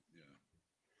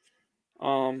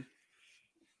 Yeah.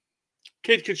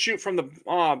 Kid could shoot from the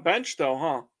bench though,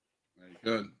 huh? Very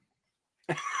good.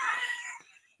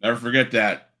 Never forget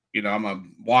that. You know, I'm a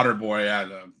water boy at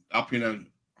Alpena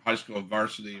High School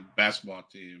varsity basketball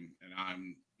team, and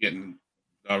I'm getting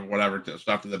whatever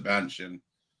stuff to the bench, and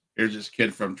here's this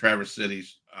kid from Traverse City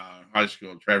High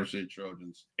School, Traverse City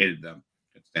Trojans. Hated them.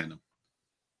 Can't stand them.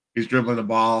 He's dribbling the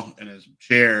ball in his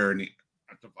chair, and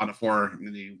on the floor,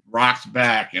 and he rocks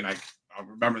back, and I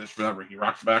remember this forever. He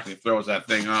rocks back and he throws that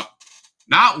thing up.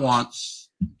 Not once,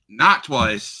 not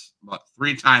twice, but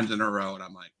 3 times in a row. And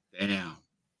I'm like, damn.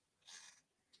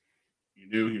 You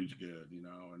knew he was good, you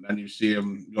know. And then you see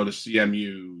him go to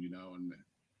CMU, you know, and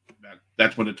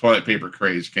that's when the toilet paper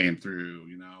craze came through,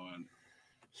 you know. And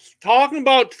talking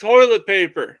about toilet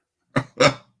paper.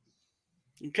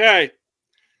 Okay.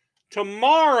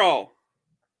 Tomorrow,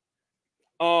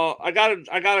 I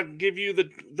gotta give you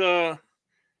the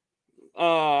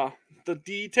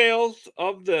details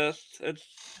of this. It's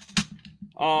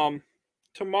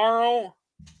tomorrow.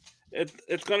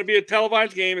 It's going to be a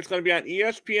televised game. It's going to be on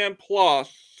ESPN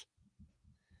Plus.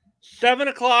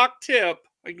 7:00 tip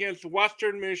against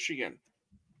Western Michigan.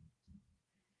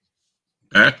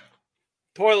 okay.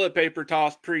 Toilet paper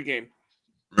toss pregame.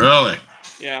 Really?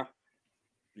 Yeah.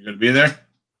 You gonna be there?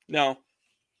 No.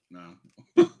 No.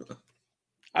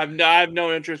 I have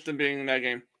no interest in being in that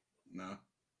game. No.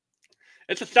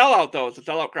 It's a sellout though. It's a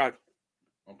sellout crowd.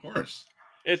 Of course.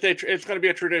 It's going to be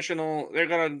a traditional. They're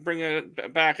going to bring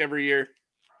it back every year.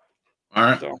 All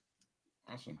right. So.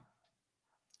 Awesome.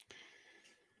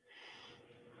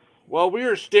 Well, we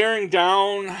are staring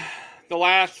down the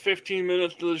last 15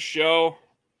 minutes of the show.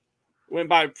 Went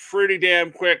by pretty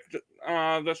damn quick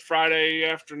this Friday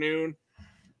afternoon.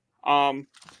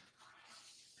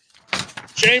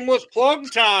 Shameless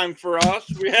plug time for us.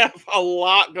 We have a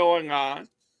lot going on.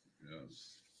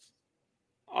 Yes.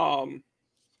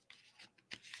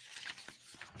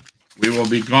 We will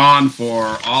be gone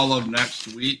for all of next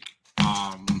week.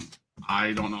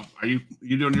 I don't know. Are you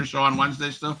doing your show on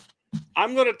Wednesday still?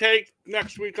 I'm going to take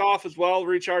next week off as well,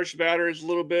 recharge the batteries a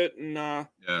little bit. And yeah,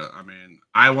 I mean,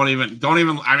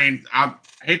 I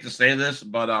hate to say this,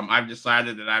 but I've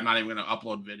decided that I'm not even going to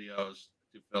upload videos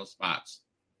to fill spots.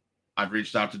 I've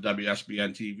reached out to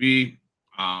WSBN TV.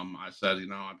 I said, you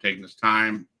know, I'm taking this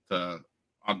time to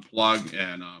unplug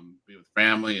and be with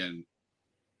family and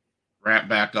wrap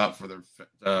back up for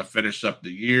the finish up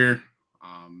the year.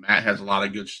 Matt has a lot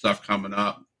of good stuff coming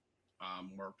up.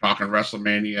 We're talking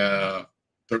WrestleMania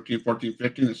 13, 14,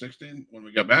 15, and 16 when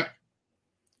we get back?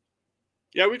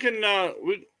 Yeah, we can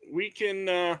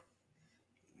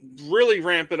really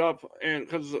ramp it up, and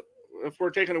because if we're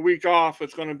taking a week off,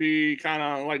 it's going to be kind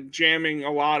of like jamming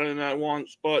a lot in at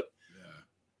once. But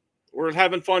we're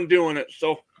having fun doing it.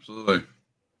 So absolutely.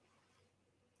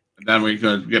 And then we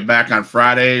could get back on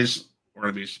Fridays. We're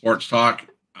going to be sports talk.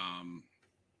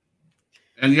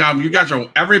 And you guys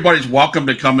everybody's welcome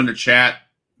to come in the chat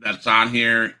that's on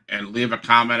here and leave a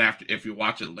comment after if you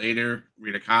watch it later.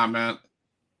 Read a comment,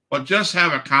 but just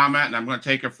have a comment. And I'm going to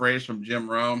take a phrase from Jim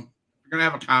Rome. If you're going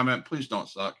to have a comment, please don't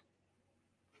suck.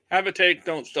 Have a take,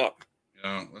 don't suck.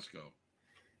 Let's go.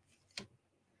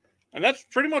 And that's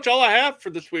pretty much all I have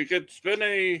for this week. It's been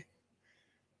a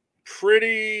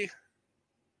pretty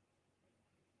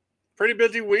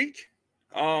busy week.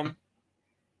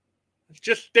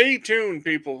 Just stay tuned,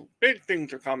 people. Big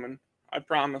things are coming. I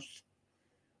promise.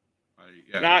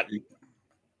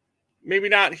 Maybe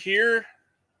not here,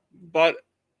 but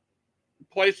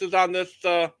places on this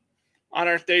on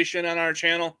our station, on our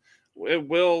channel, it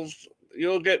will.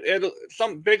 You'll get it.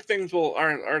 Some big things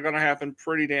are going to happen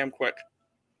pretty damn quick.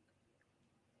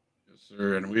 Yes,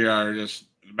 sir. And we are just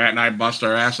Matt and I bust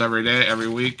our ass every day, every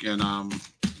week, and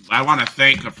I want to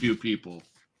thank a few people.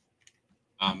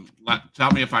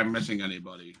 Tell me if I'm missing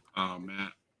anybody,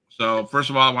 Matt. So first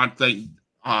of all, I want to thank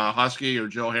Husky or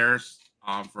Joe Harris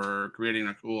for creating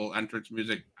a cool entrance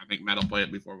music. I think Matt will play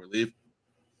it before we leave.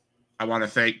 I want to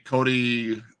thank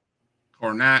Cody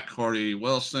Cornett, Cody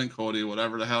Wilson, Cody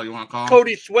whatever the hell you want to call him.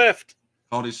 Cody Swift.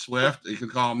 Cody Swift. You can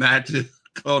call him that too.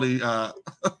 Cody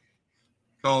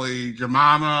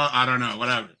Jamama. I don't know.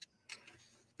 Whatever.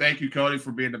 Thank you, Cody,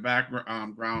 for being the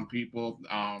background people.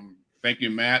 Thank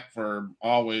you, Matt, for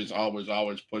always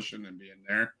pushing and being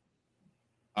there.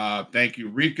 Thank you,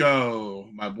 Rico,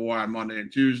 my boy on Monday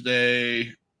and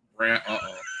Tuesday.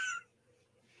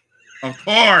 Of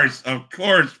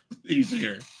course, he's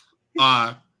here.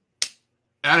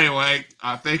 Anyway,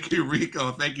 thank you,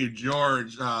 Rico. Thank you,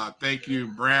 George. Thank you,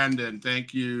 Brandon.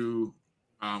 Thank you.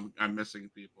 I'm missing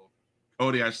people.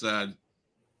 Cody, I said.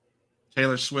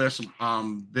 Taylor Swift,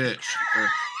 bitch.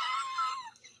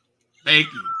 Thank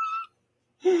you.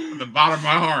 From the bottom of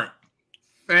my heart.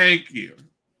 Thank you.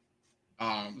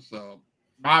 So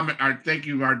Mom, thank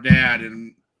you, our dad,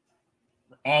 and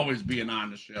for always being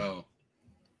on the show.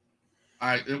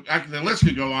 The list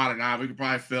could go on and on. We could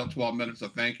probably fill 12 minutes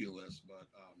of thank you list, but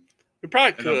we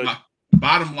probably could.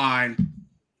 Bottom line,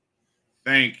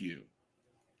 thank you.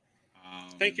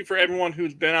 Thank you for everyone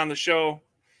who's been on the show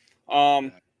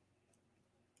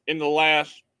in the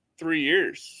last 3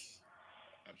 years.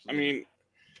 Absolutely. I mean,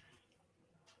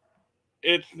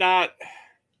 it's not.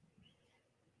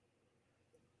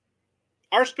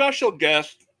 Our special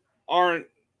guests aren't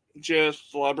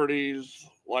just celebrities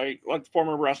like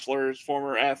former wrestlers,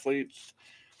 former athletes.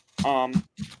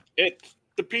 It's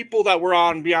the people that were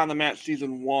on Beyond the Mat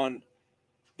season 1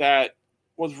 that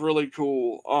was really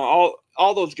cool.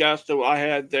 All those guests that I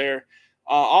had there,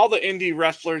 all the indie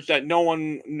wrestlers that no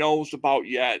one knows about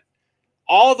yet,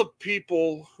 all the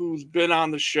people who's been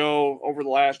on the show over the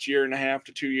last year and a half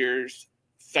to 2 years.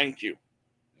 Thank you.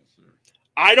 Yes, sir.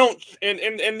 I don't,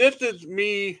 and this is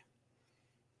me,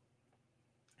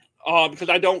 because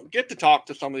I don't get to talk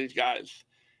to some of these guys.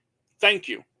 Thank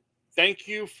you. Thank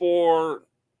you for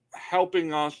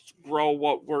helping us grow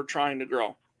what we're trying to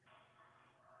grow.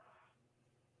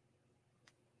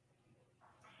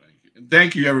 Thank you. And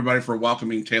thank you, everybody, for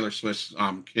welcoming Taylor Swift's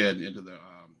kid into the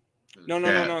No.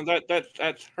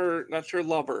 That's her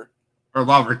lover. Her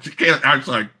lover. I'm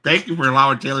sorry. Thank you for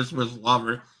allowing Taylor Swift's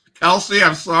lover. Kelsey,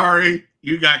 I'm sorry.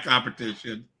 You got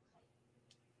competition.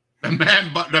 The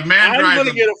man drives. I'm going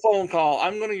to get a phone call.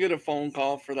 I'm going to get a phone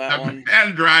call for that one. The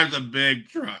man drives a big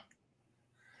truck.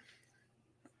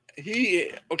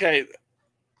 Okay.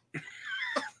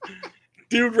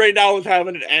 Dude right now is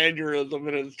having an aneurysm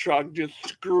in his truck, just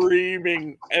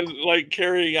screaming and like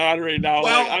carrying on right now.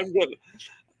 Well, like, I'm good.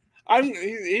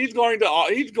 He's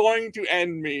going to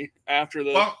end me after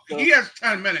this. Well, he has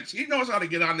 10 minutes. He knows how to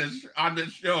get on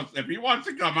this show. If he wants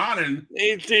to come on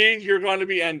and see, you're going to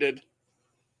be ended.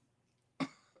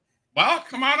 Well,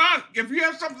 come on. If you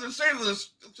have something to say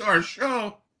to our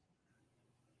show,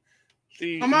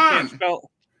 see, come on.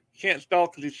 Can't spell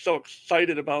because he's so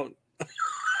excited about.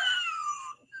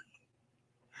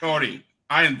 Cody,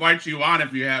 I invite you on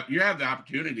if you have the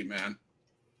opportunity, man.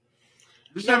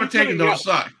 Just haven't taken no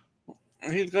suck.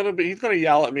 He's gonna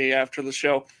yell at me after the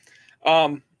show.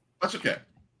 That's okay.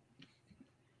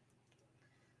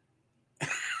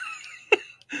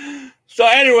 So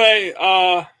anyway,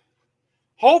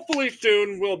 hopefully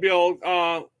soon we'll be able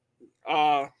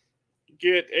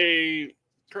get a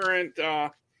current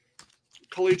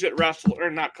collegiate wrestler, or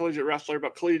not collegiate wrestler,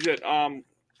 but collegiate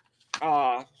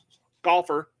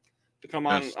golfer to come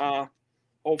Yes. on.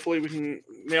 Hopefully we can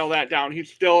nail that down.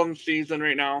 He's still in season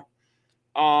right now.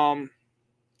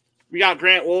 We got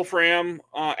Grant Wolfram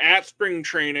at spring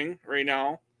training right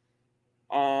now.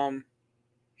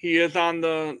 He's on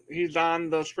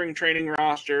the spring training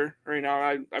roster right now.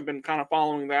 I've been kind of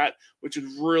following that, which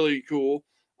is really cool.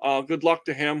 Good luck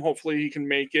to him. Hopefully he can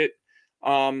make it,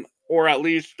 or at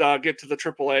least get to the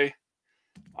AAA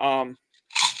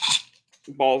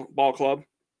ball club.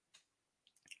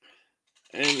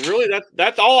 And really,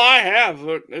 that's all I have.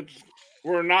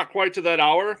 We're not quite to that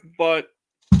hour, but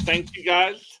thank you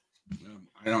guys.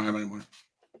 I don't have any more.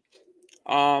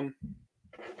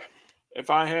 If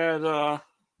I had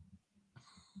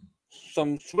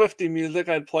some Swiftie music,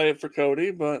 I'd play it for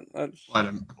Cody, but that's. I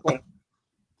didn't.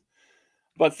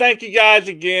 But thank you guys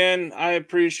again. I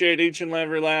appreciate each and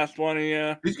every last one of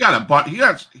you. He's got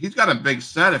a big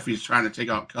set if he's trying to take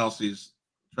out Kelsey's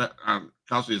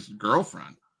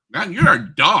girlfriend. Man, you're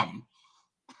dumb.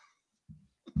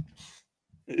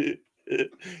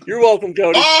 You're welcome,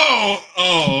 Cody.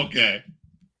 Oh, okay.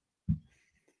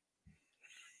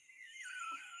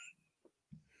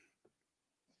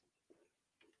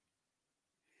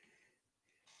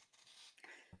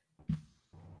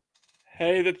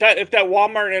 Hey, if that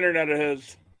Walmart internet of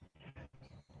his.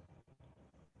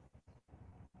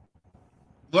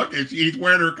 Look, he's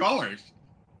wearing her colors.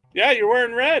 Yeah, you're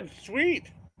wearing red. Sweet.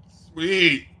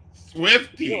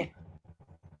 Swiftie. Yeah.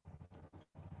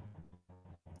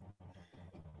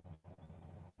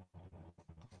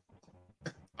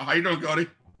 How you doing, Cody?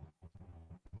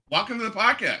 Welcome to the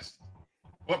podcast.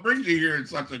 What brings you here in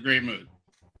such a great mood?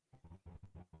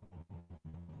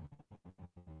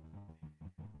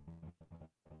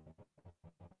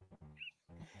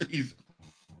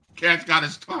 Cat's got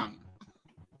his tongue.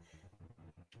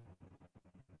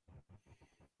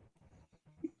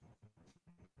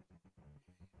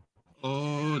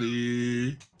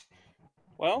 Cody.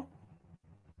 Well,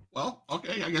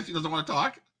 okay. I guess he doesn't want to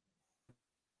talk.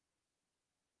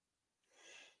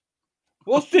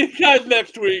 we'll see you guys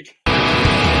next week.